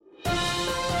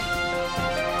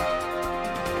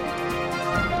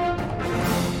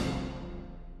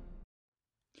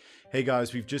Hey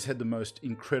guys, we've just had the most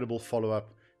incredible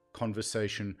follow-up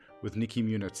conversation with Nikki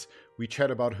Munitz. We chat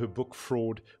about her book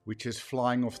Fraud, which is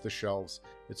flying off the shelves.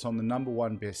 It's on the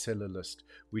 #1 bestseller list.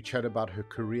 We chat about her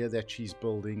career that she's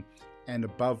building, and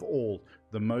above all,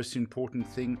 the most important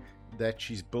thing that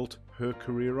she's built her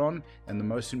career on, and the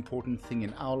most important thing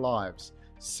in our lives,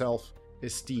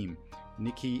 self-esteem.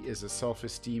 Nikki is a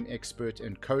self-esteem expert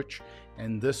and coach,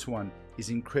 and this one is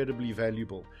incredibly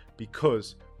valuable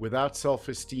because without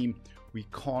self-esteem, we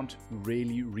can't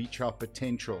really reach our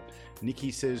potential.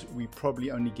 Nikki says we probably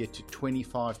only get to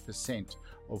 25%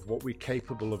 of what we're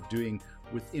capable of doing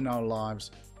within our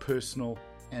lives, personal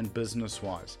and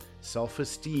business-wise.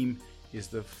 Self-esteem is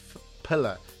the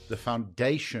pillar, the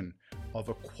foundation of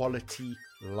a quality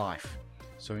life.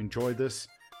 So enjoy this.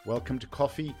 Welcome to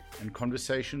Coffee and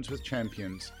Conversations with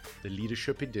Champions, the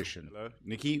Leadership Edition. Hello,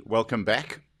 Nikki. Welcome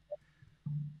back.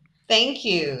 Thank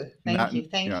you. Thank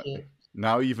you.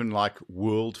 Now even like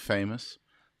world famous,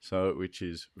 so which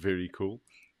is very cool.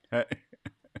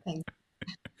 Thank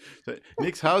So,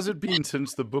 Nix, how's it been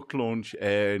since the book launch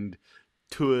and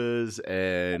tours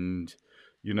and,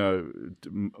 you know,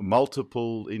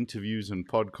 multiple interviews and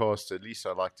podcasts? At least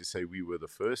I like to say we were the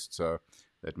first, so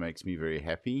that makes me very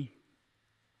happy.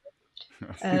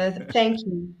 Thank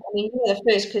you. I mean, you're the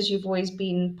first because you've always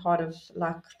been part of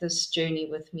like this journey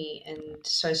with me and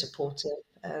so supportive.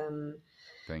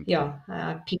 Thank you.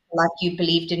 People like you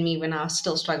believed in me when I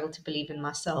still struggle to believe in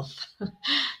myself.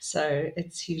 So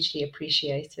it's hugely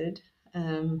appreciated.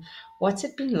 What's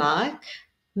it been like?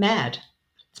 Mad.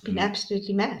 It's been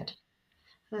absolutely mad.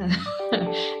 I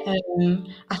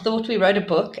thought we wrote a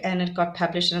book and it got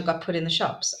published and it got put in the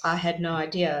shops. I had no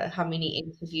idea how many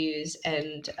interviews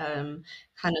and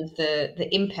kind of the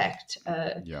impact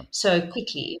so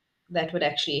quickly that would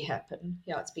actually happen.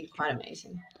 Yeah, it's been quite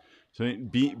amazing. So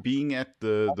being at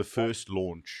the first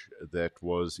launch that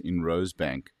was in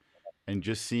Rosebank and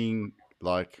just seeing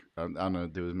like, I don't know,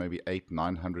 there was maybe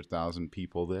 900,000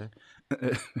 people there.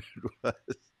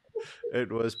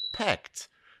 It was packed.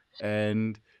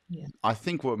 And I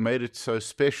think what made it so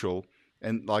special,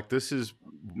 and like this is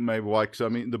maybe why, because I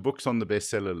mean, the book's on the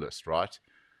bestseller list, right?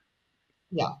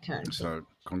 Yeah, currently. So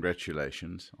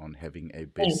congratulations on having a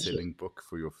best-selling book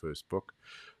for your first book.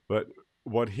 But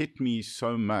what hit me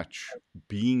so much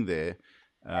being there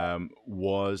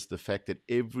was the fact that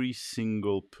every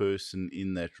single person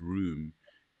in that room,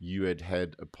 you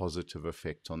had a positive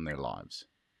effect on their lives.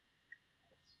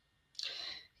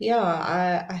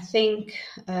 Yeah, I think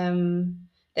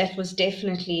that was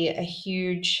definitely a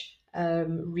huge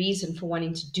reason for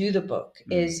wanting to do the book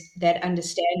is that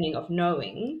understanding of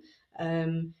knowing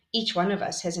each one of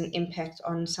us has an impact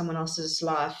on someone else's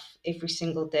life every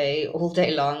single day, all day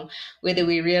long, whether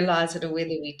we realize it or whether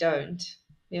we don't.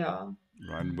 Yeah.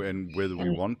 And whether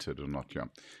we want it or not, yeah.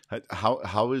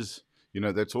 How is, you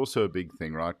know, that's also a big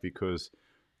thing, right? Because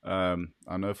I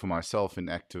know for myself in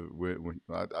active,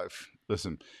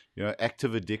 listen, you know,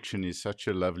 active addiction is such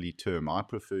a lovely term. I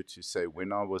prefer to say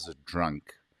when I was a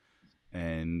drunk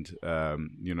and,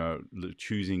 you know,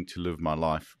 choosing to live my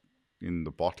life in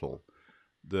the bottle,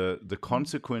 the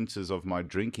consequences of my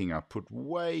drinking I put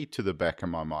way to the back of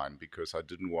my mind because I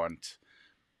didn't want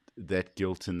that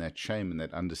guilt and that shame and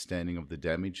that understanding of the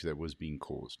damage that was being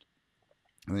caused.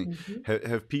 I think,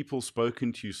 have people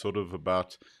spoken to you sort of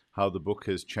about how the book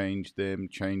has changed them,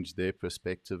 changed their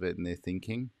perspective and their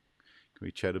thinking? Can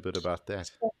we chat a bit about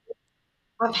that?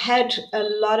 I've had a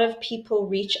lot of people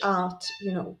reach out,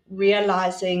 you know,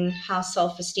 realizing how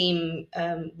self-esteem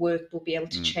work will be able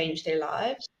to change their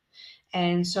lives.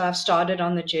 And so I've started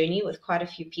on the journey with quite a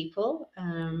few people.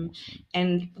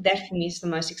 And that for me is the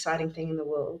most exciting thing in the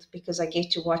world because I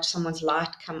get to watch someone's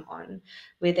light come on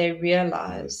where they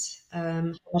realize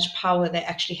how much power they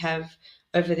actually have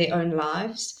over their own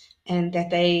lives and that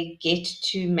they get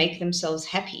to make themselves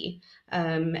happy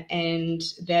and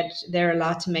that they're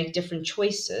allowed to make different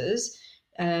choices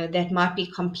that might be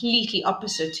completely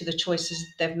opposite to the choices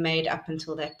they've made up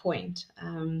until that point.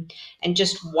 And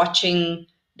just watching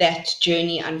that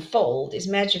journey unfold is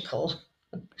magical.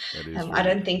 I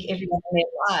don't think everyone in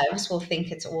their lives will think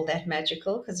it's all that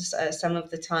magical because some of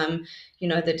the time, you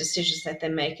know, the decisions that they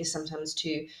make is sometimes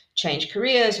to change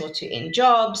careers or to end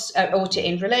jobs or to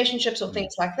end relationships or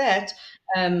things like that.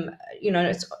 You know,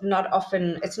 it's not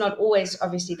always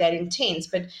obviously that intense,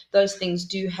 but those things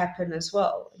do happen as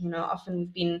well. You know, often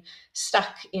we've been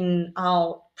stuck in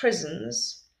our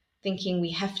prisons thinking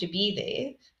we have to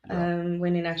be there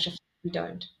when in actual fact we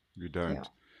don't. You don't.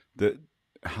 Yeah.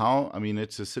 I mean,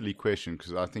 it's a silly question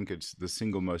because I think it's the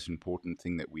single most important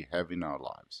thing that we have in our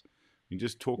lives, You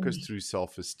just talk us through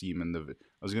self-esteem and I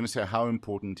was going to say how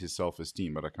important is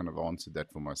self-esteem, but I kind of answered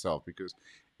that for myself, because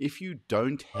if you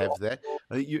don't have that,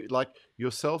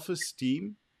 your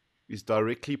self-esteem is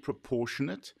directly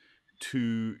proportionate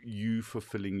to you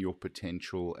fulfilling your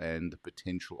potential and the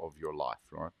potential of your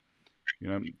life, right?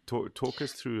 Talk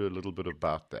us through a little bit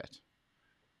about that.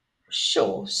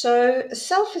 Sure. So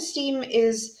self-esteem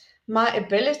is my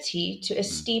ability to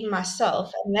esteem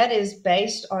myself, and that is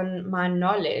based on my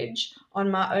knowledge on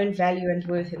my own value and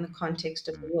worth in the context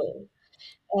of the world.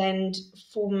 And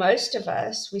for most of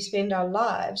us, we spend our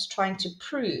lives trying to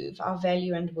prove our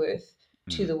value and worth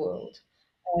to the world.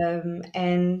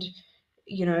 And,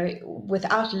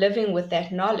 without living with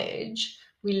that knowledge,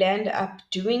 we land up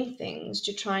doing things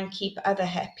to try and keep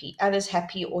others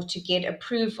happy, or to get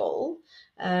approval.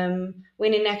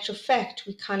 When in actual fact,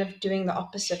 we're kind of doing the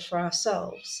opposite for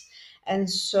ourselves. And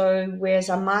so, whereas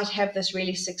I might have this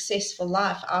really successful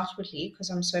life outwardly because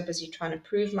I'm so busy trying to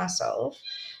prove myself,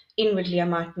 inwardly I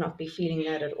might not be feeling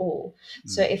that at all.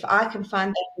 So if I can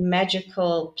find that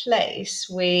magical place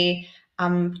where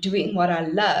I'm doing what I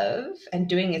love and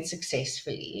doing it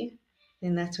successfully,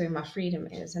 then that's where my freedom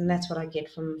is. And that's what I get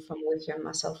from working on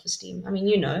my self-esteem. I mean,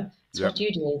 it's Yep. what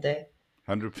you do all day.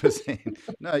 100%.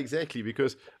 No, exactly.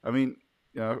 Because, I mean,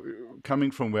 coming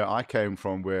from where I came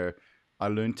from, where I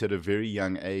learned at a very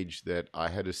young age that I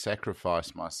had to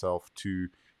sacrifice myself to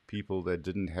people that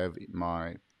didn't have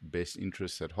my best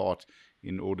interests at heart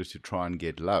in order to try and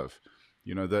get love.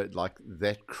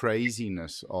 That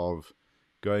craziness of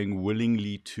going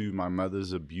willingly to my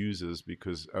mother's abusers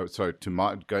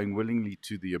going willingly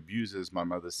to the abusers my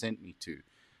mother sent me to,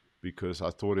 because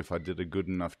I thought if I did a good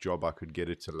enough job, I could get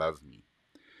it to love me.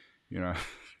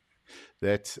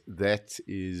 That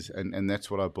is, and that's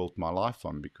what I built my life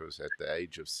on, because at the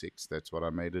age of 6, that's what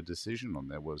I made a decision on.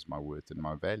 That was my worth and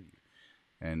my value.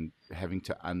 And having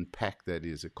to unpack that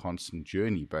is a constant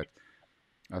journey. But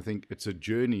I think it's a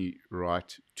journey,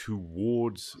 right,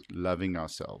 towards loving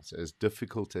ourselves, as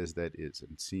difficult as that is,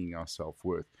 and seeing our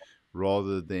self-worth,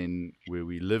 rather than where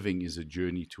we're living is a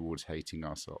journey towards hating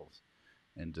ourselves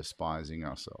and despising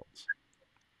ourselves.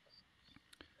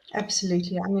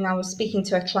 Absolutely. I mean, I was speaking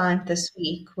to a client this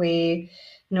week where,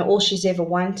 all she's ever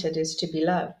wanted is to be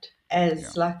loved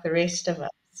as like the rest of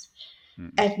us.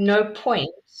 At no point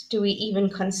do we even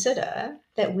consider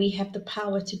that we have the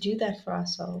power to do that for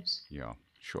ourselves. Yeah,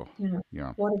 sure.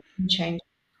 Yeah. What a change.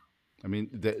 I mean,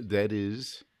 that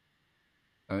is,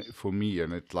 for me,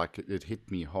 and it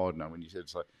hit me hard now when you said,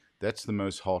 it's like, that's the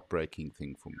most heartbreaking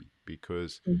thing for me,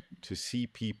 because to see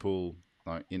people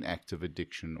in active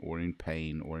addiction or in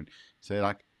pain or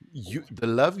the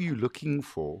love you're looking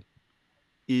for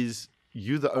is,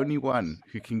 you're the only one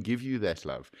who can give you that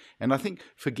love. And I think,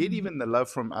 forget even the love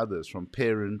from others, from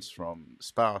parents, from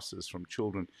spouses, from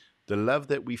children, the love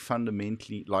that we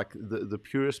fundamentally, like the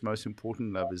purest, most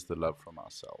important love is the love from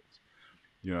ourselves.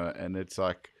 And it's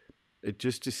like,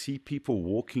 just to see people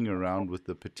walking around with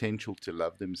the potential to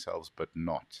love themselves but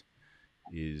not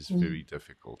is very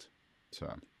difficult.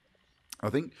 So I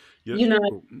think, at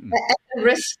the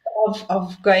risk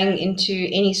of going into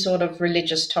any sort of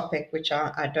religious topic, which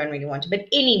I don't really want to, but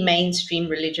any mainstream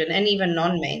religion and even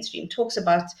non-mainstream talks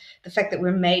about the fact that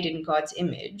we're made in God's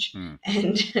image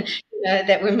and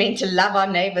that we're meant to love our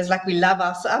neighbors like we love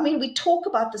ourselves. I mean, we talk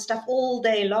about this stuff all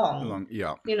day long.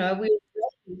 We're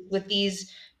with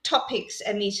these topics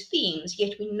and these themes,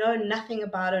 yet we know nothing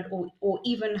about it, or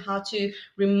even how to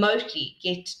remotely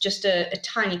get just a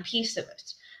tiny piece of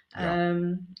it.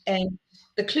 And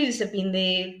the clues have been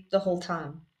there the whole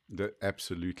time.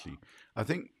 Absolutely. I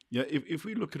think, if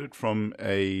we look at it from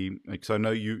because I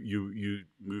know you're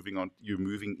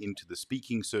moving into the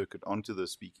speaking circuit, onto the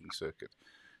speaking circuit,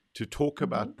 to talk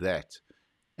about that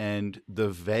and the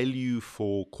value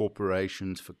for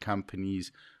corporations, for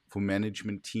companies, for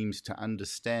management teams to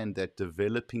understand that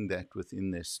developing that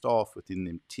within their staff,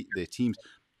 within their teams,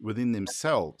 within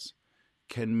themselves,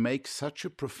 can make such a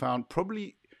profound,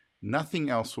 probably nothing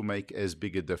else will make as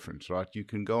big a difference, right? You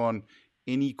can go on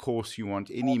any course you want,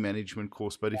 any management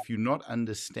course, but if you're not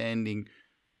understanding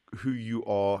who you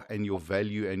are and your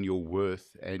value and your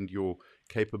worth and your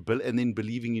capability, and then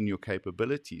believing in your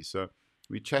capabilities. So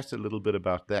we chat a little bit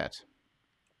about that.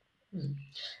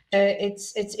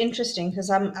 It's interesting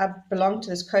because I belong to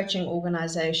this coaching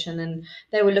organization, and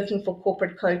they were looking for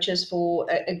corporate coaches for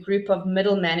a group of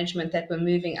middle management that were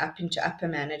moving up into upper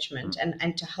management,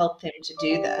 and to help them to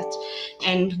do that.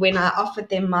 And when I offered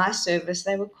them my service,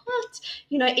 they were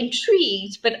quite,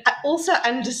 intrigued, but also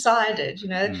undecided.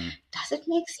 Mm. Does it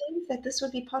make sense that this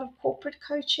would be part of corporate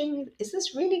coaching? Is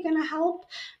this really going to help?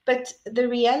 But the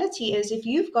reality is, if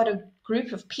you've got a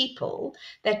group of people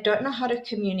that don't know how to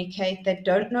communicate, that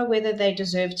don't know whether they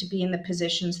deserve to be in the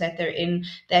positions that they're in,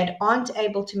 that aren't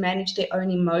able to manage their own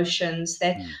emotions,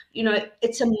 that, Mm.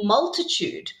 it's a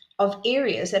multitude of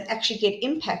areas that actually get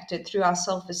impacted through our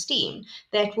self-esteem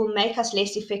that will make us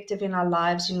less effective in our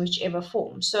lives in whichever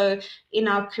form. So in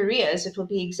our careers, it will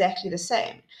be exactly the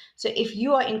same. So if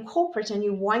you are in corporate and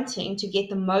you're wanting to get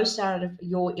the most out of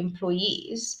your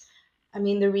employees, I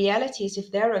mean, the reality is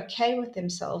if they're okay with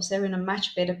themselves, they're in a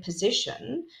much better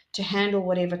position to handle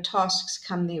whatever tasks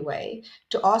come their way,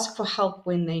 to ask for help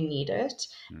when they need it,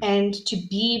 Mm. and to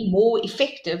be more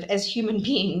effective as human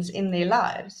beings in their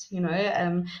lives.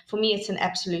 For me, it's an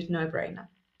absolute no-brainer.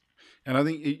 And I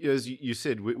think, as you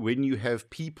said, when you have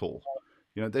people,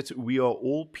 we are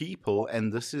all people,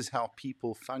 and this is how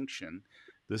people function.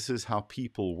 This is how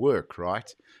people work, right?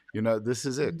 This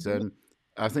is it. Mhm. And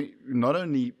I think not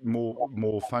only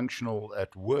more functional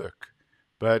at work,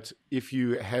 but if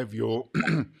you have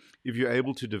if you're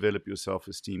able to develop your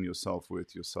self-esteem, your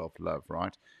self-worth, your self-love,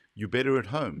 right? You're better at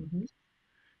home. Mhm.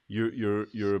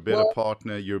 You're a better Well,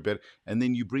 partner. You're better, and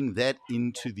then you bring that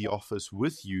into the office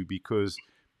with you because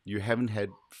you haven't had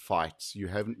fights. You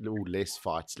haven't, or less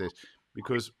fights, less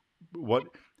because what?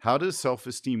 How does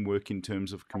self-esteem work in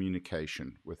terms of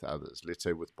communication with others? Let's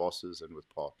say with bosses and with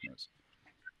partners.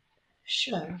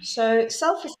 sure. So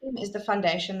self-esteem is the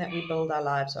foundation that we build our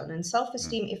lives on. And Mm.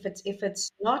 self-esteem, if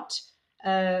it's not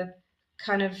uh,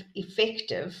 kind of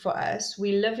effective for us,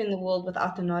 we live in the world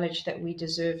without the knowledge that we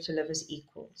deserve to live as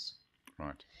equals.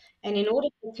 Right. And in order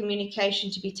for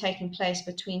communication to be taking place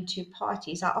between two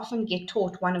parties, I often get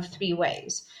taught one of three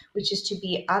ways, which is to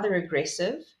be either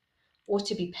aggressive, or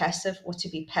to be passive, or to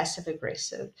be passive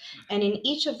aggressive. And in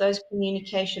each of those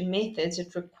communication methods,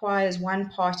 it requires one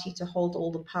party to hold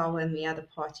all the power and the other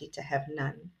party to have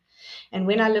none. And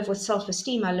when I live with self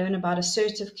esteem, I learn about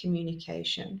assertive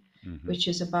communication, Mm-hmm. which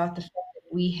is about the fact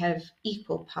that we have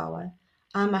equal power.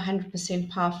 I'm 100%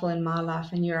 powerful in my life,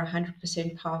 and you're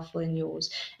 100% powerful in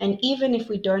yours. And even if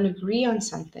we don't agree on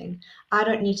something, I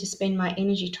don't need to spend my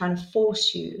energy trying to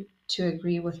force you to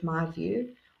agree with my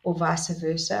view or vice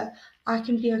versa. I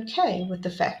can be okay with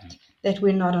the fact that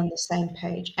we're not on the same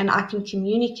page, and I can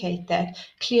communicate that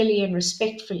clearly and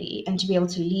respectfully, and to be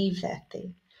able to leave that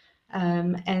there.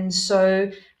 And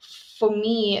so for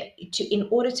me, in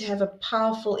order to have a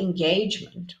powerful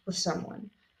engagement with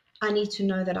someone, I need to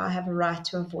know that I have a right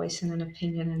to a voice and an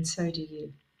opinion, and so do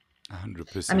you. I mean,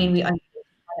 100%. we only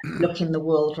look in the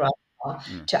world right now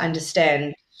Yeah. to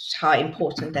understand how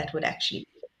important that would actually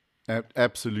be.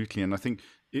 Absolutely. And I think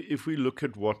if we look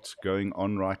at what's going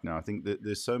on right now, I think that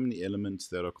there's so many elements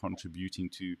that are contributing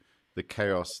to the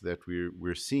chaos that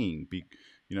we're seeing.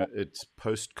 It's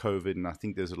post COVID, and I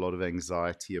think there's a lot of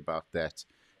anxiety about that.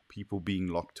 People being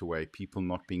locked away, people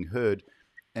not being heard,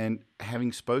 and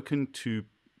having spoken to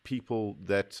people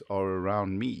that are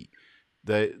around me,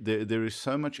 there is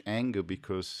so much anger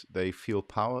because they feel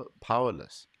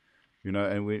powerless.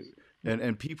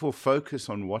 And people focus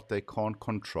on what they can't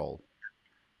control,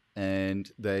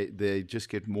 and they just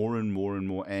get more and more and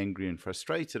more angry and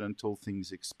frustrated until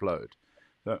things explode.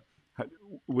 So, how-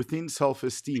 within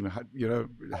self-esteem,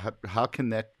 how can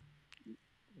that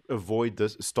avoid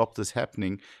this, stop this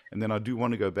happening? And then I do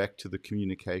want to go back to the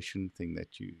communication thing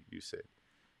that you said.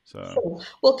 So Sure.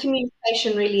 Well,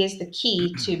 communication really is the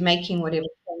key to making whatever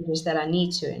changes that I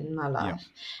need to in my yeah. life.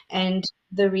 And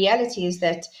the reality is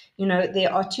that,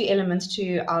 there are two elements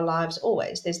to our lives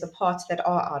always. There's the parts that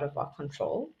are out of our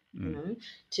control. You Mm. know,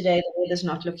 today the weather's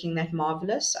not looking that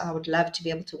marvelous. I would love to be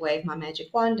able to wave my magic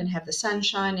wand and have the sun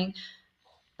shining,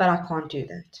 but I can't do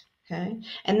that. Okay.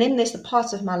 And then there's the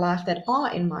parts of my life that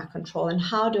are in my control. And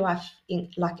how do I,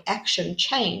 like, action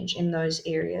change in those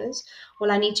areas?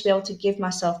 Well, I need to be able to give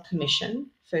myself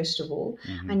permission, first of all.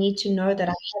 Hmm. I need to know that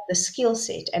I have the skill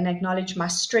set and acknowledge my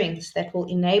strengths that will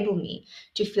enable me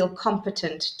to feel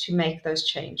competent to make those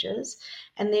changes.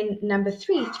 And then, number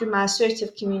three, through my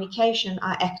assertive communication,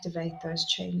 I activate those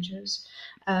changes.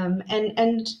 And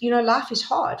life is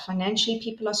hard. Financially,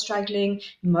 people are struggling.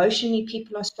 Emotionally,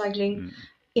 people are struggling. Mm.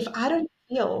 If I don't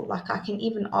feel like I can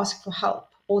even ask for help,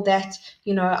 or that,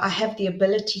 I have the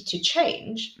ability to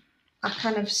change, I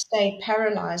kind of stay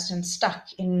paralyzed and stuck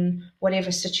in whatever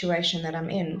situation that I'm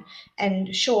in.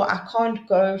 And sure, I can't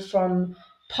go from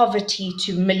poverty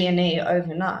to millionaire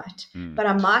overnight, Mm. but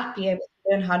I might be able to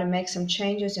learn how to make some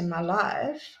changes in my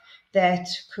life that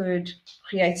could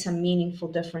create some meaningful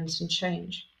difference and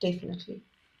change, definitely.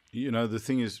 You know, the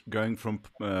thing is, going from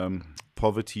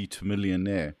poverty to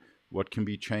millionaire, what can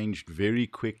be changed very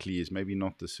quickly is maybe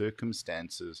not the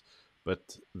circumstances,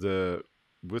 but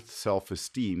with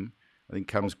self-esteem, I think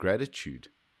comes gratitude,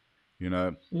 you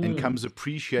know, and Mm. comes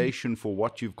appreciation for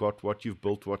what you've got, what you've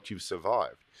built, what you've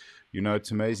survived. You know,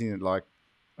 it's amazing that, like,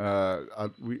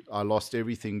 I lost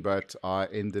everything, but I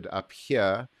ended up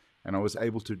here, and I was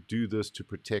able to do this to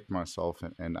protect myself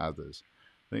and others.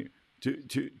 I think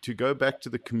to go back to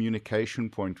the communication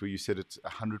point where you said it's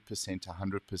 100%,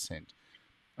 100%.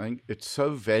 I think it's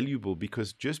so valuable,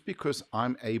 because just because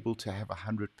I'm able to have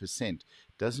 100%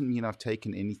 doesn't mean I've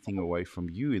taken anything away from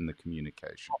you in the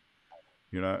communication.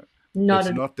 You know, Not it's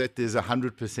at not that there's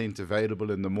 100%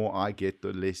 available, and the more I get,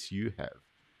 the less you have.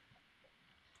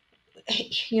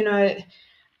 you know,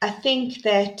 I think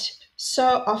that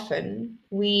so often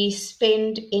we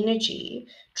spend energy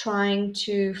trying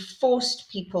to force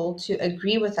people to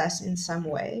agree with us in some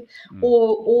way, Mm,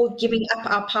 or giving up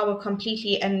our power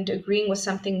completely and agreeing with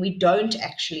something we don't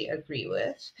actually agree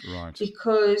with, right.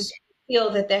 because we feel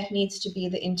that that needs to be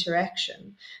the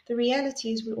interaction. The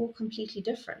reality is we're all completely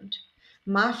different.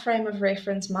 My frame of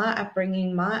reference, my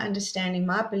upbringing, my understanding,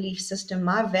 my belief system,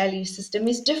 my value system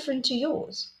is different to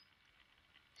yours.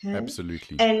 Okay.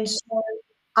 Absolutely. And so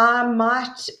I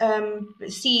might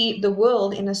see the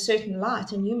world in a certain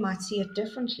light and you might see it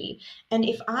differently. And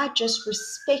if I just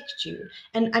respect you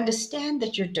and understand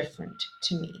that you're different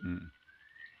to me, Mm,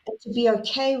 and to be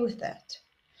okay with that,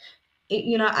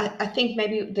 I think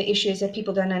maybe the issue is that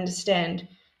people don't understand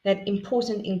that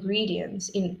important ingredients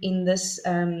in this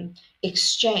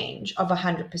exchange of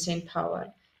 100%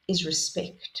 power is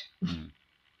respect. mm.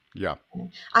 Yeah,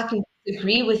 I can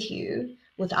agree with you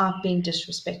without being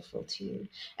disrespectful to you.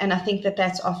 And I think that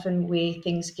that's often where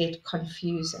things get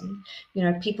confusing.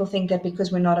 People think that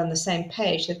because we're not on the same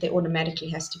page, that there automatically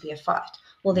has to be a fight.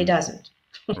 Well, there mm, doesn't.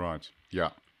 right.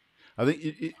 Yeah. I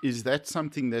think, is that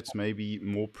something that's maybe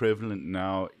more prevalent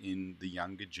now in the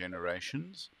younger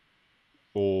generations,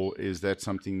 or is that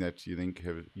something that you think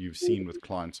you've seen with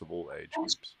clients of all age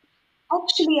groups?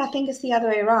 Actually, I think it's the other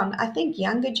way around. I think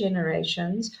younger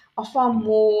generations are far Mm.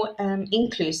 more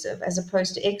inclusive as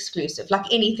opposed to exclusive.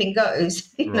 Like anything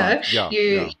goes, Right. Yeah.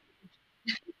 you Yeah.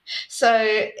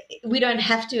 So we don't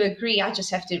have to agree. I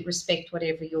just have to respect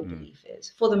whatever your Mm. belief is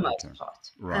for the most Okay.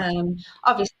 part. Right.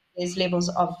 Obviously, there's levels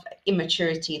of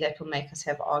immaturity that will make us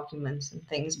have arguments and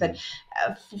things. But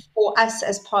Mm. for us,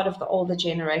 as part of the older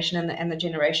generation and the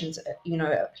generations,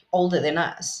 older than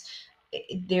us,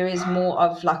 there is more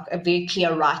of like a very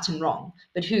clear right and wrong.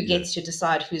 But who Yes. gets to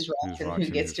decide who's right Who's and right who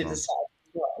and gets who's to wrong? decide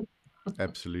who's wrong?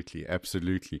 Absolutely.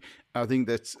 Absolutely. I think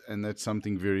that's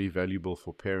something very valuable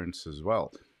for parents as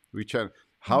well. Which are,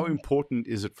 how important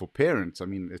is it for parents? I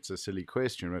mean, it's a silly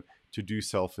question, but to do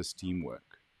self-esteem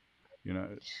work, you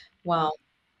know, Wow.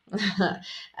 yeah,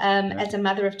 As a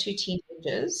mother of two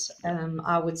teenagers, yeah.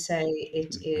 I would say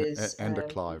it is. And a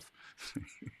Clive.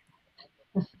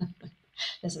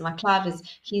 Listen, my Clive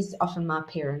he's often my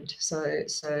parent, so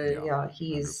Yeah, yeah,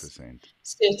 he's 100%.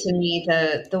 certainly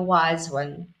the wise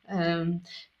one.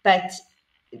 But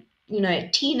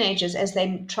teenagers, as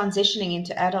they're transitioning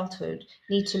into adulthood,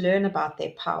 need to learn about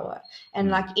their power. And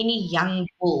Mm, like any young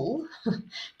bull,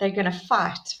 they're going to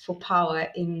fight for power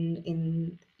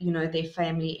in their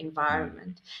family mm,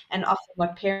 environment. And often,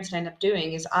 what parents end up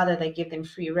doing is either they give them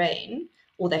free reign,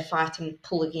 or they fight and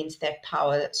pull against that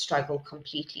power struggle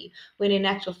completely. When in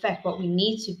actual fact, what we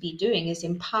need to be doing is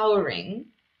empowering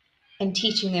and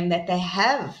teaching them that they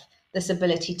have this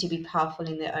ability to be powerful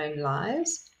in their own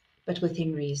lives, but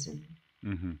within reason.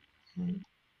 mm-hmm. Okay?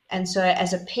 And so,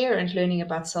 as a parent, learning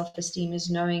about self esteem is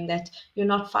knowing that you're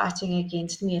not fighting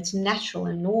against me. It's natural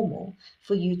and normal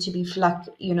for you to be like,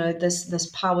 this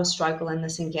power struggle and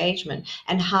this engagement.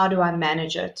 And how do I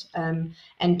manage it?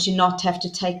 And to not have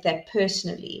to take that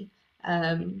personally,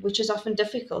 which is often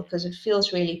difficult because it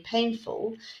feels really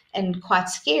painful and quite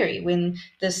scary when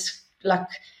this, like,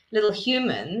 little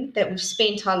human that we've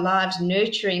spent our lives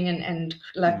nurturing and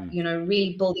like, Mm,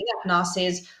 really building up now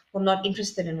says, well, not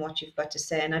interested in what you've got to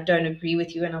say, and I don't agree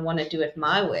with you, and I want to do it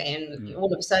my way. And mm,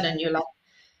 all of a sudden, you're like,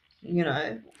 you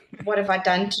know, what have I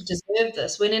done to deserve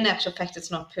this? When in actual fact,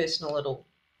 it's not personal at all.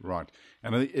 right.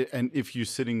 And if you're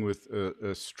sitting with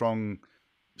a strong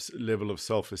level of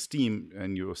self-esteem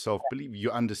and your self-belief,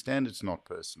 you understand it's not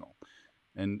personal,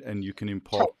 and you can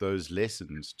impart those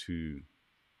lessons to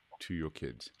your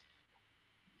kids.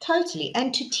 Totally.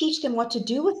 And to teach them what to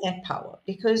do with that power.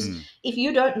 Because if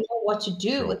you don't know what to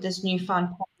do Sure. with this newfound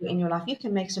power in your life, you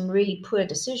can make some really poor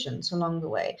decisions along the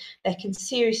way that can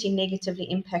seriously negatively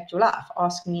impact your life.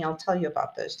 Ask me, I'll tell you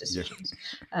about those Yeah. decisions.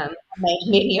 I made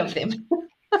many of them.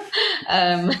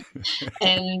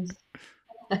 And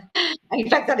in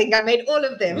fact, I think I made all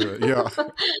of them. Yeah.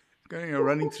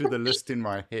 Running through the list in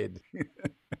my head.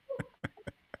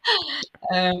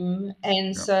 And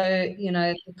Yeah. so,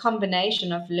 the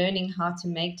combination of learning how to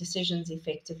make decisions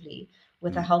effectively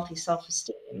with a healthy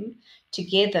self-esteem,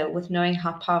 together with knowing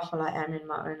how powerful I am in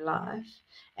my own life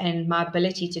and my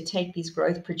ability to take these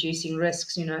growth-producing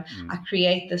risks, I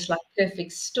create this like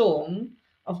perfect storm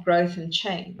of growth and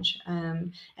change.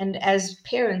 And as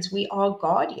parents, we are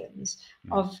guardians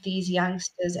of these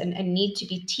youngsters and need to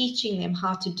be teaching them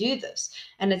how to do this.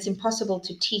 And it's impossible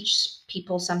to teach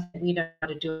people something we don't know how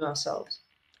to do ourselves.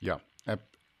 Yeah,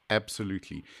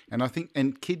 absolutely. And I think,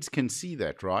 and kids can see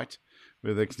that, right?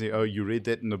 Where they can say, "Oh, you read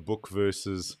that in a book,"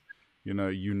 versus,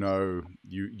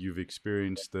 you've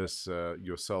experienced this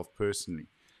yourself personally.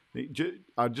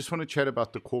 I just want to chat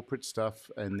about the corporate stuff,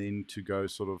 and then to go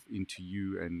sort of into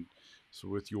you and so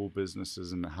with your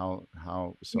businesses and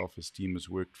how self-esteem has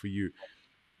worked for you.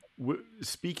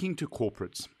 Speaking to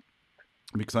corporates,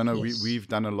 because I know Yes. we've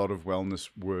done a lot of wellness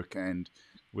work and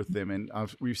with them, and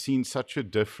we've seen such a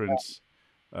difference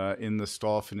in the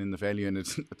staff and in the value, and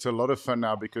it's a lot of fun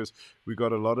now because we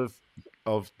got a lot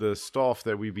of the staff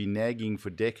that we've been nagging for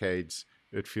decades.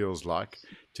 It feels like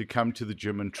to come to the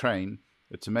gym and train.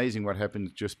 It's amazing what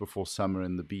happens just before summer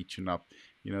and the beach and up.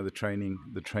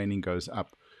 The training goes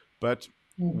up, but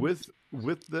with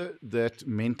that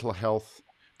mental health,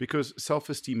 because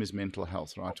self-esteem is mental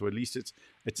health, right? Or at least it's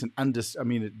an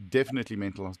definitely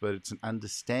mental health, but it's an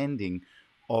understanding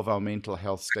of our mental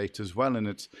health state as well. And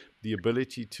it's the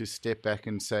ability to step back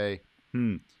and say,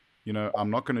 I'm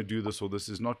not going to do this, or this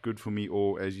is not good for me,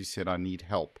 or as you said, I need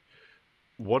help.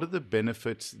 What are the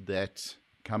benefits that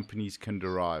companies can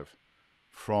derive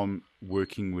from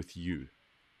working with you?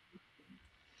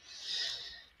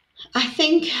 I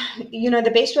think,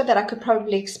 the best way that I could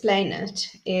probably explain it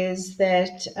is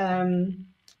that,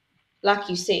 like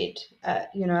you said,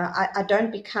 I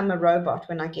don't become a robot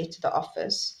when I get to the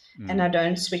office, and I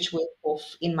don't switch work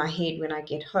off in my head when I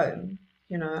get home.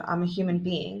 I'm a human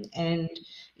being, and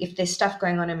if there's stuff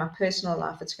going on in my personal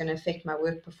life, it's going to affect my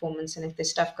work performance, and if there's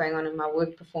stuff going on in my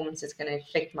work performance, it's going to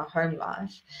affect my home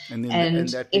life. And then And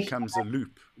that if becomes a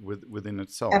loop within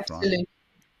itself, right? absolutely,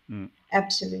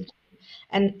 absolutely.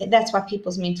 And that's why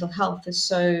people's mental health is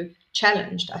so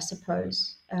challenged, I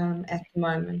suppose, at the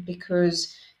moment,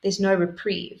 because there's no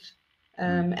reprieve.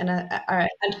 And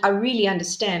I really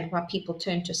understand why people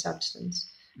turn to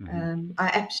substance.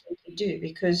 I absolutely do,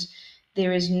 because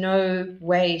there is no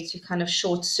way to kind of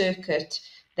short circuit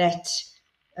that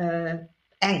uh,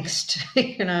 angst,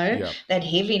 Yeah. that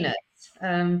heaviness.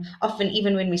 Often,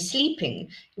 even when we're sleeping,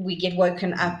 we get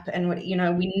woken up, and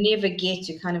we never get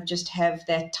to kind of just have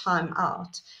that time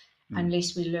out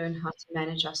unless we learn how to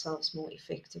manage ourselves more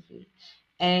effectively.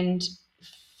 And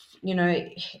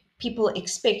people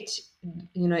expect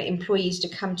employees to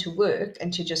come to work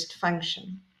and to just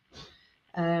function.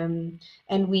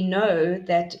 And we know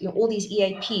that all these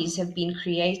EAPs have been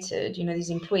created, these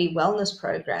employee wellness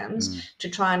programs, to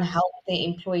try and help their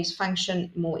employees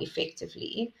function more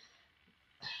effectively.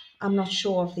 I'm not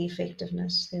sure of the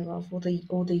effectiveness thereof, or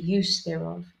the use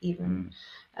thereof even.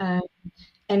 Um,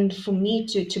 and for me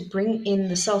to bring in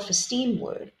the self-esteem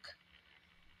work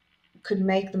could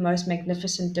make the most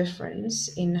magnificent difference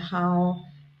in how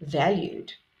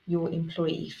valued your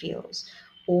employee feels,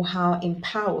 or how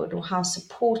empowered or how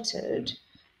supported,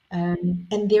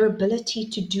 and their ability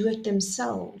to do it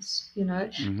themselves,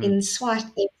 in slight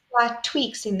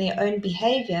tweaks in their own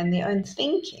behavior and their own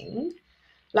thinking,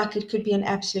 like it could be an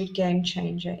absolute game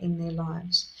changer in their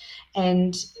lives.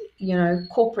 And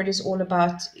corporate is all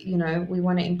about, we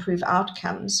want to improve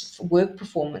outcomes for work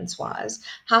performance wise.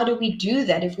 How do we do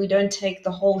that if we don't take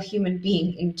the whole human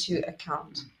being into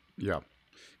account? Yeah.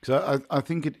 Because I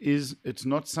think it's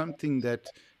not something that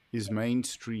is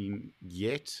mainstream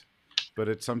yet, but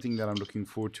it's something that I'm looking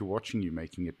forward to watching you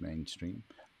making it mainstream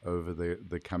over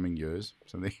the coming years.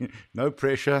 So no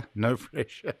pressure, no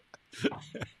pressure.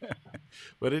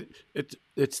 But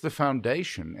it's the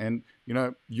foundation. And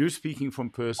you're speaking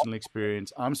from personal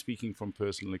experience, I'm speaking from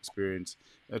personal experience.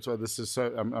 That's why this is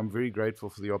so I'm very grateful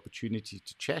for the opportunity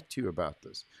to chat to you about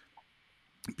this.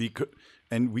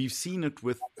 And we've seen it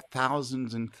with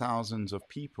thousands and thousands of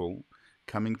people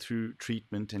coming through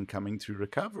treatment and coming through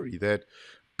recovery, that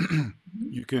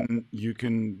you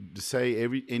can say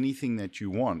anything that you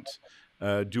want,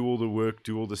 do all the work,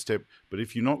 do all the step. But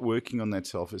if you're not working on that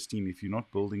self-esteem, if you're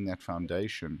not building that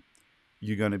foundation,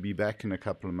 you're going to be back in a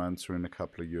couple of months or in a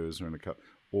couple of years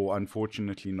or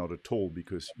unfortunately not at all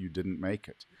because you didn't make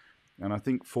it. And I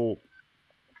think for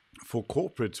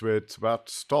corporates where it's about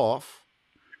staff,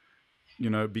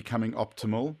 becoming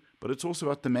optimal, but it's also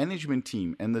about the management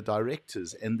team and the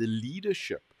directors and the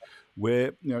leadership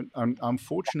where, I'm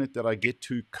fortunate that I get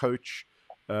to coach,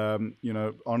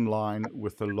 online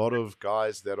with a lot of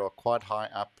guys that are quite high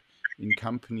up in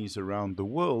companies around the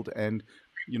world. And,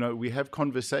 we have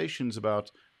conversations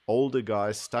about older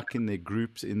guys stuck in their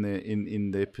groups,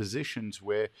 in their positions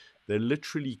where they're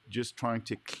literally just trying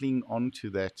to cling on to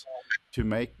that to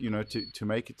make, to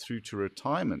make it through to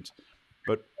retirement.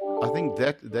 But I think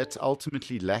that's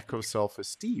ultimately lack of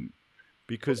self-esteem,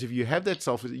 because if you have that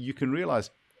you can realize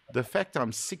the fact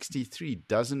I'm 63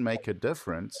 doesn't make a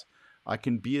difference. I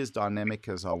can be as dynamic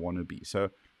as I want to be. So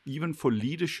even for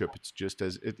leadership,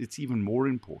 it's even more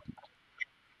important.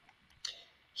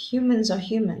 Humans are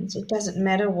humans. It doesn't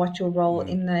matter what your role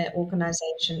in the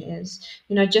organization is.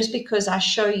 Just because I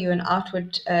show you an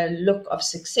outward look of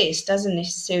success doesn't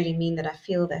necessarily mean that I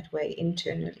feel that way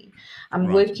internally. I'm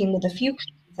Right. working with a few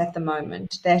clients at the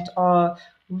moment that are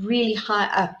really high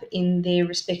up in their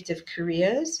respective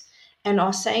careers and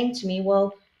are saying to me,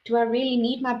 well, do I really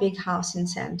need my big house in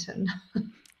Sandton?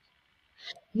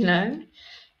 you know?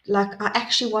 Like, I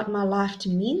actually want my life to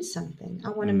mean something. I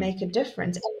want to make a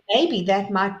difference. And maybe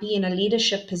that might be in a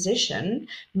leadership position,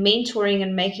 mentoring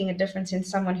and making a difference in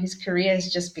someone whose career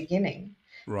is just beginning,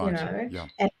 Right. Yeah.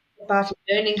 and about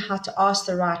learning how to ask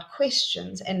the right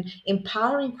questions and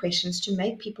empowering questions to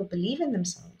make people believe in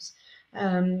themselves,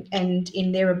 and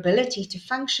in their ability to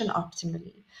function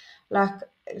optimally. Like,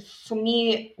 for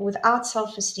me, without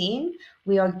self-esteem,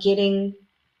 we are getting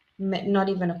not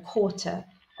even a quarter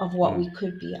of what we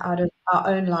could be out of our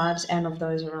own lives and of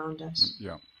those around us.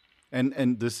 Yeah.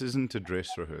 And this isn't a dress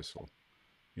rehearsal.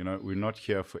 We're not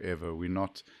here forever.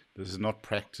 This is not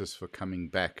practice for coming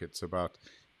back. It's about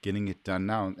getting it done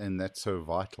now. And that's so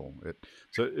vital.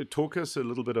 Talk us a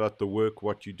little bit about the work,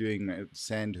 what you're doing at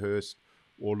Sandhurst,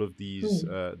 all of these,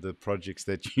 the projects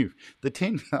that the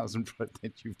 10,000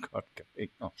 that you've got going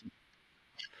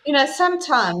on.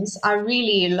 Sometimes I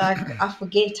really I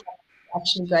forget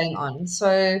what's actually going on.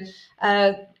 So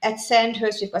at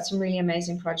Sandhurst, we've got some really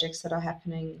amazing projects that are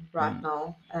happening right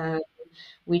now.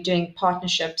 We're doing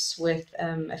partnerships with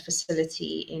a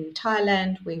facility in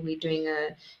Thailand where we're doing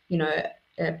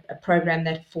a program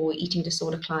that for eating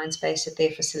disorder clients based at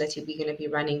their facility, we're going to be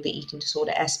running the eating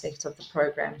disorder aspect of the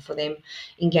program for them,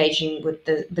 engaging with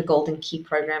the Golden Key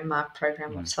program, my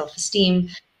program of self-esteem,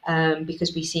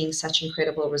 because we're seeing such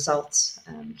incredible results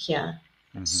here.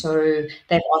 So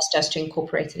they've asked us to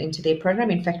incorporate it into their program.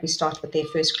 In fact, we start with their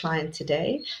first client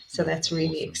today. So that's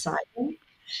really exciting.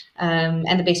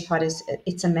 And the best part is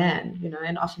it's a man,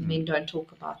 and often men don't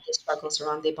talk about their struggles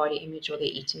around their body image or their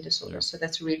eating disorders. Yeah. So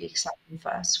that's really exciting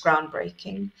for us,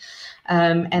 groundbreaking.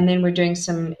 And then we're doing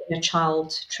some inner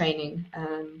child training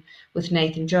with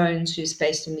Nathan Jones, who's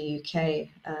based in the UK.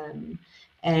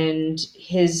 And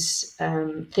his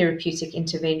therapeutic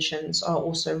interventions are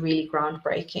also really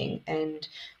groundbreaking. And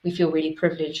we feel really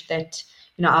privileged that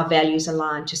our values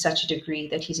align to such a degree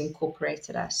that he's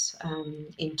incorporated us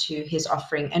into his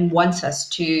offering and wants us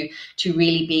to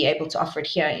really be able to offer it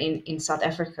here in South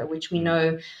Africa, which we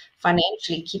know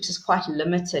financially keeps us quite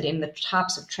limited in the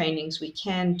types of trainings we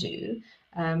can do,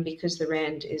 because the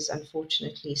rand is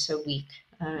unfortunately so weak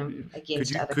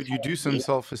against other Could you do some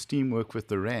self-esteem work with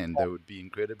the rand? That would be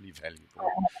incredibly valuable.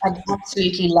 I'd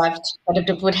absolutely love to, but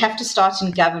it would have to start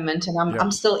in government, and I'm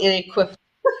still ill-equipped.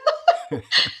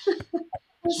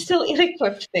 I'm still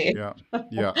ill-equipped there.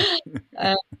 Yeah.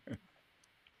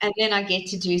 And then I get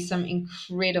to do some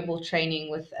incredible training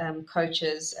with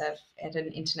coaches at an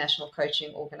international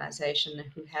coaching organization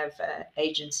who have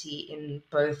agency in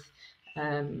both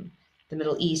the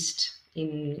Middle East,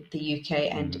 in the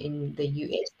UK, and in the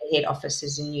US. The head office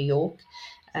is in New York.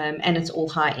 And it's all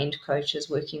high-end coaches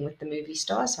working with the movie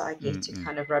stars. So I get to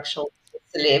kind of rub shoulders with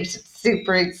celebs. It's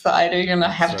super exciting. And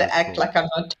I have to act like I'm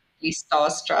not totally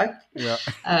starstruck. Yeah.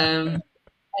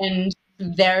 And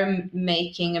they're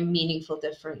making a meaningful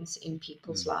difference in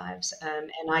people's lives. And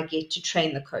I get to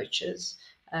train the coaches,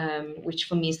 which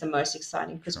for me is the most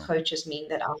exciting, because coaches mean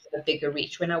that I have a bigger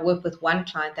reach. When I work with one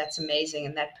client, that's amazing,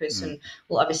 and that person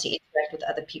will obviously interact with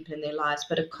other people in their lives.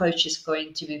 But a coach is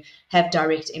going to have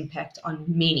direct impact on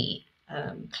many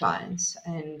clients,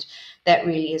 and that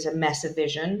really is a massive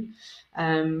vision.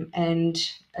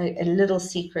 And a little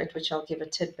secret, which I'll give a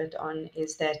tidbit on,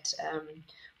 is that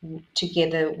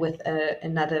together with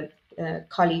another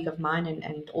colleague of mine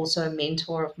and also a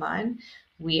mentor of mine,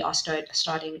 we are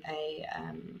starting a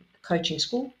coaching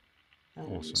school.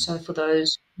 Awesome. So for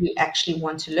those who actually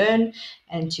want to learn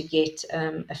and to get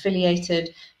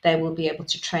affiliated, they will be able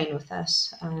to train with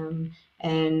us.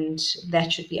 And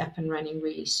that should be up and running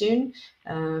really soon.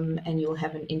 And you'll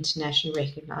have an internationally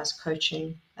recognized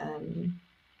coaching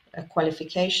a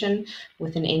qualification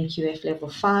with an NQF level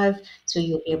 5, so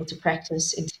you'll be able to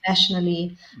practice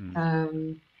internationally.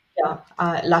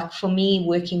 Like for me,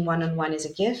 working one-on-one is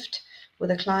a gift with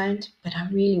a client, but I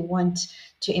really want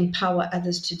to empower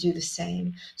others to do the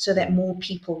same so that more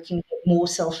people can get more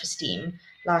self-esteem.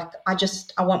 Like I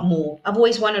want more. I've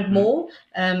always wanted more.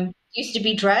 Used to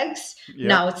be drugs,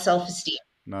 now it's self-esteem.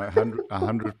 No,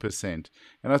 100%.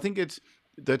 And I think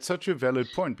that's such a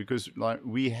valid point, because like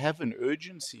we have an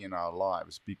urgency in our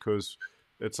lives, because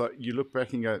it's like you look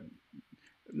back and go,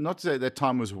 not to say that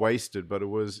time was wasted, but it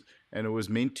was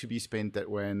meant to be spent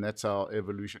that way, and that's our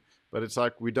evolution. But it's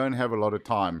like we don't have a lot of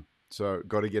time, so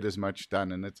got to get as much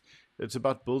done, and it's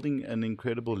about building an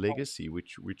incredible legacy,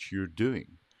 which you're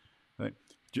doing. Like,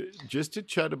 just to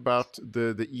chat about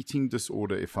the eating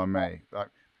disorder, if I may.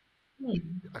 Like,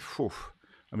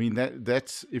 I mean,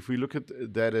 that's if we look at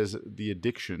that as the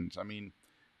addictions. I mean,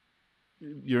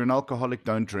 you're an alcoholic,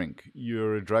 don't drink.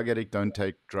 You're a drug addict, don't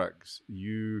take drugs.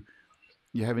 You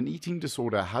have an eating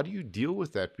disorder. How do you deal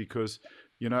with that? Because,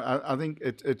 I think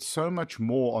it's so much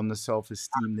more on the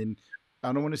self-esteem than,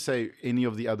 I don't want to say any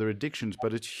of the other addictions,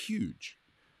 but it's huge.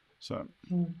 So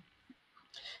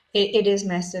it is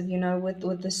massive,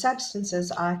 with the substances.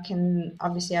 I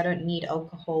don't need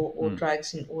alcohol or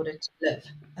drugs in order to live.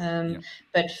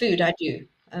 But food I do.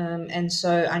 And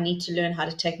so I need to learn how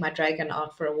to take my dragon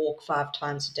out for a walk 5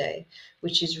 times a day,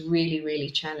 which is really, really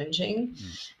challenging.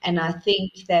 And I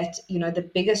think that,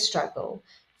 the biggest struggle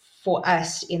for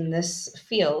us in this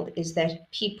field is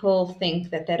that people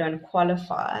think that they don't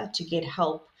qualify to get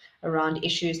help around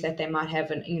issues that they might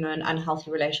have an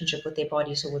unhealthy relationship with their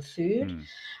bodies or with food.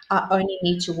 I only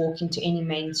need to walk into any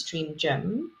mainstream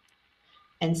gym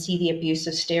and see the abuse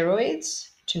of steroids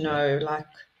to know, like,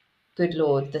 good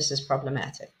Lord, this is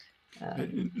problematic.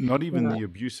 Not even the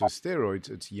abuse of steroids,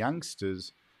 it's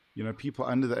youngsters, people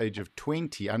under the age of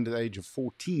 20, under the age of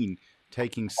 14,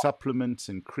 taking supplements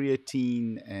and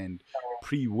creatine and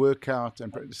pre-workout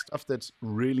and stuff that's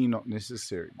really not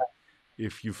necessary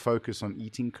if you focus on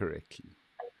eating correctly.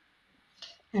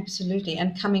 Absolutely.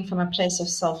 And coming from a place of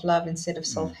self-love instead of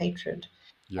self-hatred,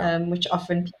 which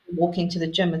often people walk into the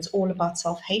gym, it's all about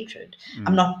self-hatred.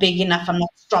 I'm not big enough, I'm not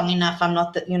strong enough, I'm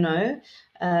not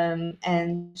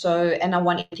and I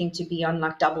want everything to be on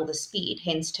like double the speed,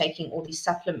 hence taking all these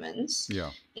supplements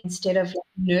instead of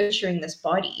nurturing this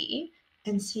body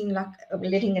and seeing, like,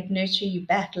 letting it nurture you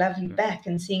back, love you back,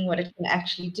 and seeing what it can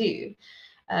actually do.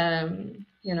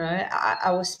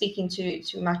 I was speaking to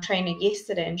my trainer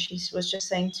yesterday, and she was just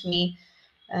saying to me,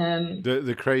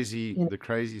 the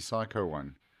crazy psycho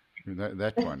one,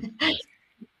 that one. Yes.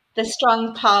 The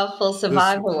strong, powerful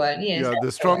survival one. Yes. Yeah,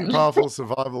 the strong, powerful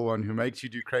survival one who makes you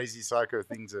do crazy psycho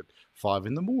things at 5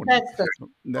 a.m.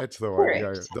 That's the one.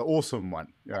 Yeah, the awesome one.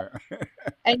 Yeah.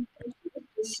 And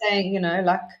she's saying,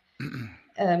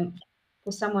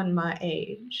 for someone my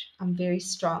age, I'm very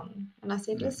strong. And I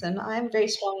said, listen, I am very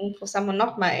strong for someone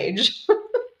not my age.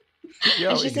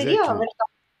 And she said, but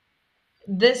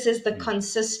this is the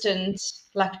consistent,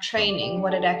 like, training,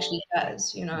 what it actually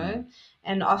does,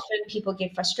 And often people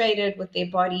get frustrated with their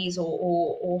bodies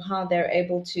or how they're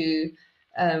able to,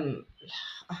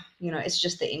 it's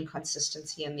just the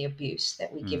inconsistency and the abuse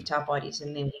that we give to our bodies.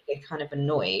 And then we get kind of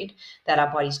annoyed that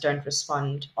our bodies don't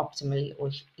respond optimally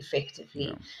or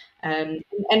effectively. And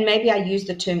maybe I use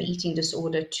the term eating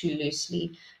disorder too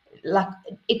loosely. Like,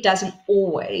 it doesn't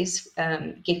always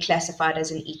get classified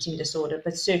as an eating disorder,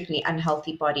 but certainly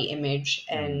unhealthy body image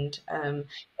and a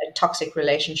toxic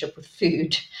relationship with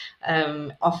food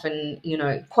often,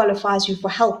 qualifies you for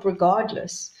help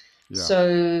regardless.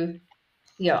 So,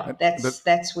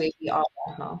 that's where we are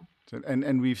right now.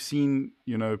 And we've seen,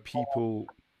 people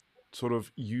sort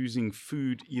of using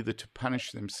food either to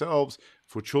punish themselves,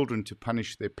 for children to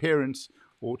punish their parents,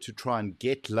 or to try and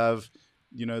get love.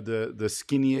 The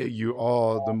skinnier you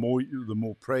are, the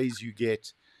more praise you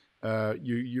get.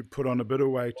 You put on a bit of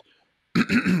weight,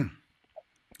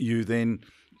 you then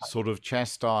sort of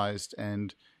chastised,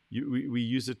 and we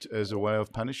use it as a way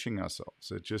of punishing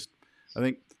ourselves. I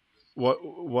think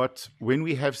when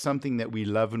we have something that we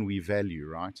love and we value,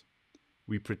 right,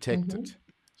 we protect it.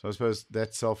 So I suppose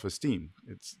that's self-esteem.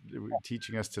 It's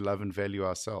teaching us to love and value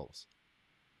ourselves.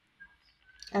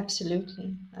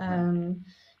 Absolutely.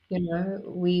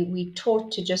 We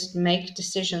taught to just make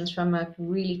decisions from a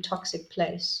really toxic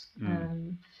place.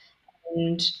 And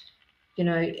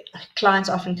clients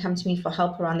often come to me for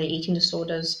help around their eating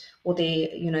disorders or their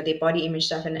body image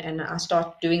stuff, and I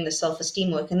start doing the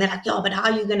self-esteem work, and they're like, but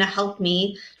how are you going to help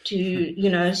me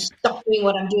to stop doing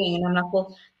what I'm doing? And I'm like,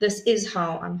 well, this is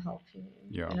how I'm helping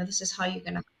you. This is how you're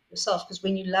going to help yourself, because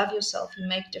when you love yourself, you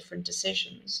make different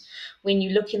decisions. When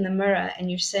you look in the mirror and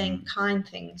you're saying kind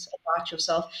things about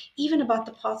yourself, even about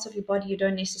the parts of your body you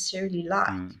don't necessarily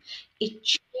like, it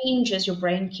changes your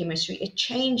brain chemistry, it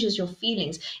changes your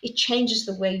feelings, it changes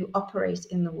the way you operate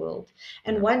in the world.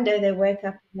 And one day they wake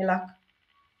up and they're like,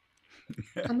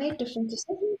 I made different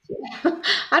decisions.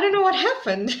 I don't know what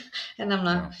happened. And I'm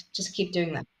like, just keep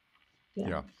doing that.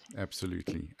 Yeah,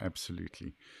 absolutely.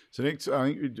 So next,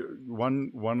 I think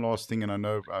one last thing, and I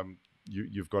know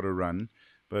you've got to run,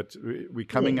 but we're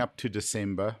coming up to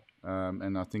December,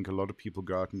 and I think a lot of people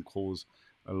go out and cause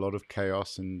a lot of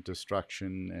chaos and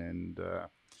destruction, and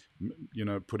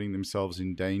putting themselves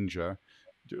in danger.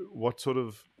 What sort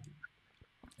of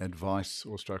advice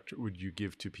or structure would you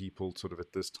give to people sort of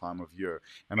at this time of year?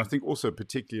 And I think also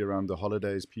particularly around the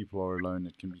holidays, people are alone.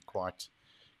 It can be quite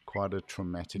a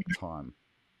traumatic time.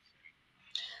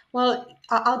 Well,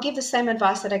 I'll give the same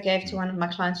advice that I gave to one of my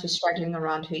clients who's struggling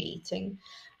around her eating.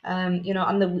 During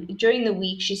the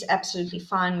week, she's absolutely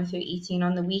fine with her eating.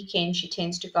 On the weekend, she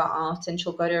tends to go out and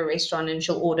she'll go to a restaurant and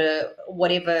she'll order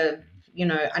whatever,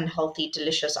 unhealthy,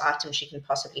 delicious item she can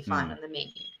possibly find on the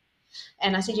menu.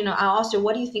 And I said, I asked her,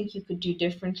 what do you think you could do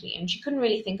differently? And she couldn't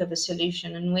really think of a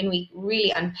solution. And when we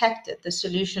really unpacked it, the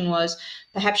solution was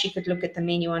perhaps she could look at the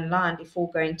menu online before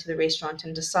going to the restaurant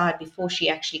and decide before she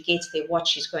actually gets there what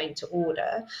she's going to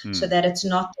order, so that it's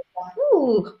not,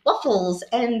 waffles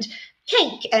and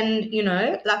cake. And,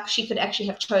 like she could actually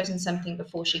have chosen something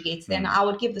before she gets there. And I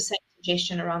would give the same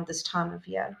suggestion around this time of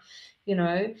year.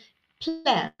 Plan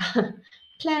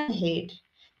ahead.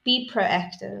 Be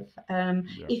proactive.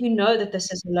 If you know that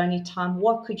this is a lonely time,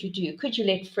 what could you do? Could you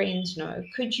let friends know?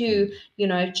 Could you,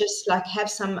 just like have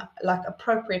some like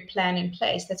appropriate plan in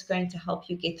place that's going to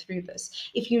help you get through this?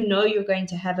 If you know you're going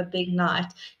to have a big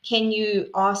night, can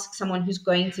you ask someone who's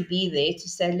going to be there to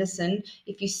say, listen,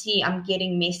 if you see I'm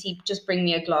getting messy, just bring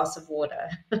me a glass of water.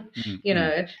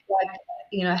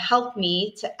 Help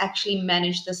me to actually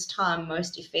manage this time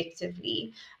most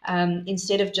effectively,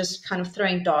 instead of just kind of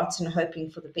throwing darts and hoping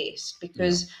for the best,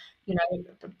 because,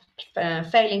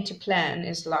 failing to plan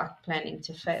is like planning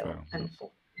to fail.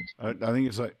 I think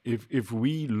it's like if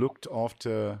we looked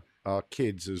after our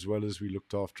kids as well as we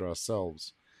looked after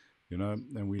ourselves,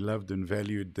 and we loved and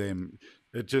valued them,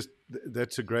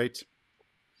 that's a great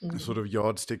sort of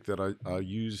yardstick that I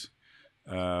use.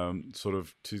 Sort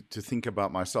of to think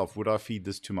about myself. Would I feed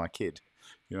this to my kid?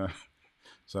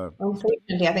 So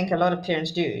unfortunately, I think a lot of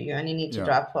parents do. You only need to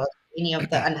drive past any of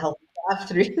the unhealthy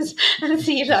drive-throughs and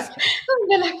see they're like,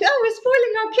 we're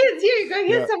spoiling our kids. Here you go.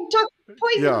 Here's some toxic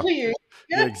poison for you.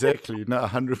 Yeah, exactly. No,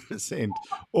 100%.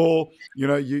 Or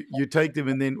you take them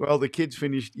and then, well, the kids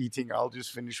finished eating. I'll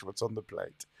just finish what's on the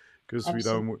plate, because we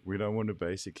don't want to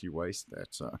basically waste that.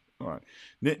 So all right.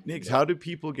 Next, how do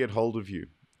people get hold of you?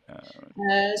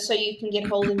 So you can get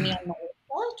hold of me on my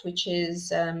website, which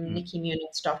is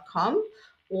nikkimunitz.com,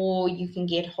 or you can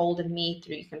get hold of me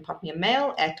you can pop me a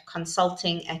mail at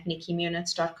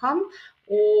consulting@nikkimunitz.com,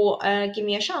 or give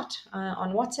me a shout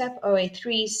on WhatsApp,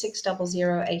 083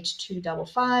 600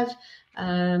 8255.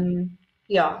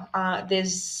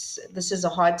 This is a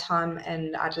hard time,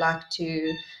 and I'd like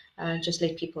to just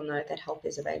let people know that help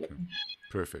is available.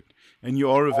 Perfect. And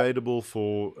you are available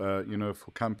for,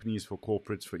 for companies, for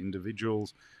corporates, for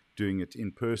individuals, doing it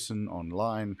in person,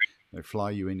 online. They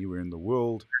fly you anywhere in the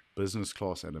world, business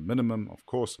class at a minimum, of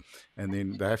course. And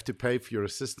then they have to pay for your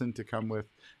assistant to come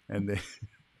with. And then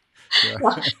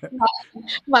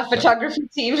my photography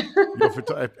team.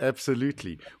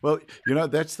 Absolutely. Well,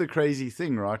 that's the crazy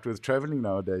thing, right? With traveling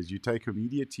nowadays, you take a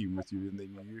media team with you and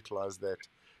then you utilize that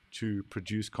to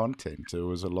produce content. It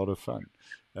was a lot of fun.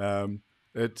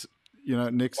 Next,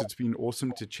 it's been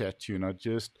awesome to chat to you, and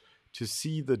just to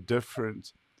see the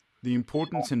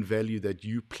importance and value that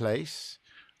you place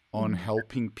on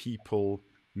helping people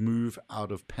move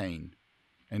out of pain,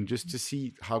 and just to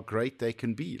see how great they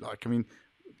can be.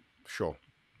 Sure,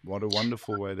 what a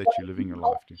wonderful way that you're living your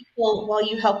life. While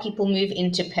you help people move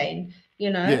into pain,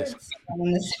 Yes.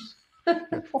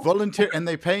 And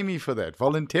they pay me for that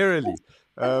voluntarily.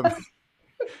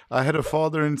 I had a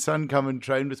father and son come and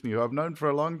train with me who I've known for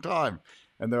a long time.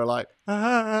 and they're like,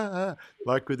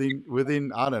 like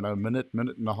within I don't know, minute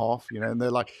and a half, and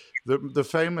they're like, the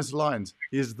famous lines,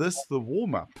 "Is this the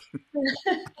warm up?"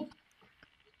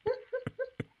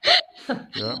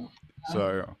 Yeah.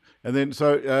 So, and then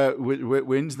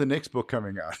when's the next book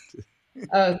coming out?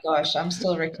 Oh gosh, I'm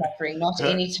still recovering. Not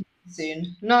anytime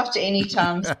soon. Not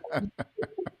anytime soon.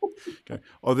 Okay.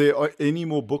 Are there any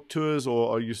more book tours,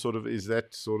 or are you is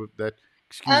that sort of that,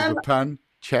 excuse the Um, pun,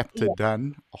 chapter yeah.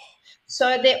 done? Oh,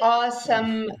 So there are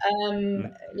some,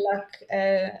 mm,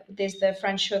 there's the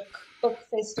French Hook Book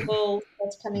Festival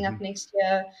that's coming up mhm. next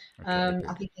year. Okay, I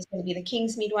good. think there's going to be the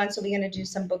Kingsmead one, so we're going to do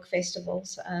some book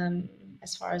festivals,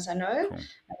 as far as I know,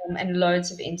 Cool. and loads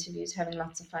of interviews, having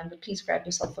lots of fun. But please grab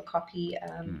yourself a copy.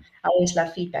 Mm, I always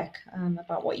love feedback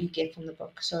about what you get from the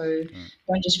book. So okay.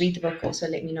 don't just read the book, also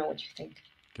let me know what you think.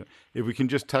 Okay. If we can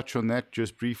just touch on that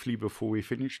just briefly before we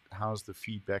finish, how's the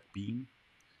feedback been?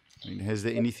 I mean, has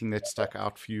there anything that stuck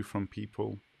out for you from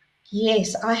people?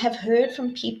 Yes, I have heard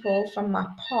from people from my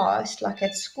past, like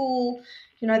at school,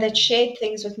 that shared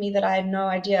things with me that I had no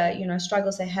idea,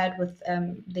 struggles they had with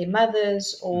their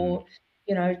mothers, Mm. or,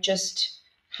 just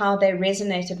how they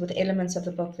resonated with elements of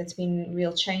the book that's been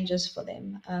real changes for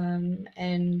them.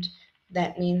 And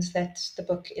that means that the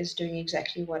book is doing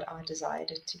exactly what I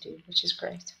desired it to do, which is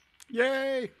great.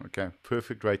 Yay! Okay,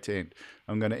 perfect way to end.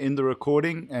 I'm going to end the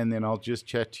recording and then I'll just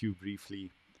chat to you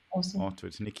briefly Awesome.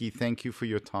 afterwards. Nikki, thank you for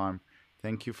your time.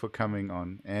 Thank you for coming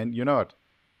on. And you know what?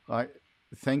 I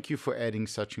thank you for adding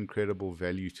such incredible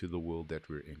value to the world that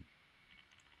we're in.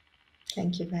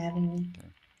 Thank you for having me. Okay.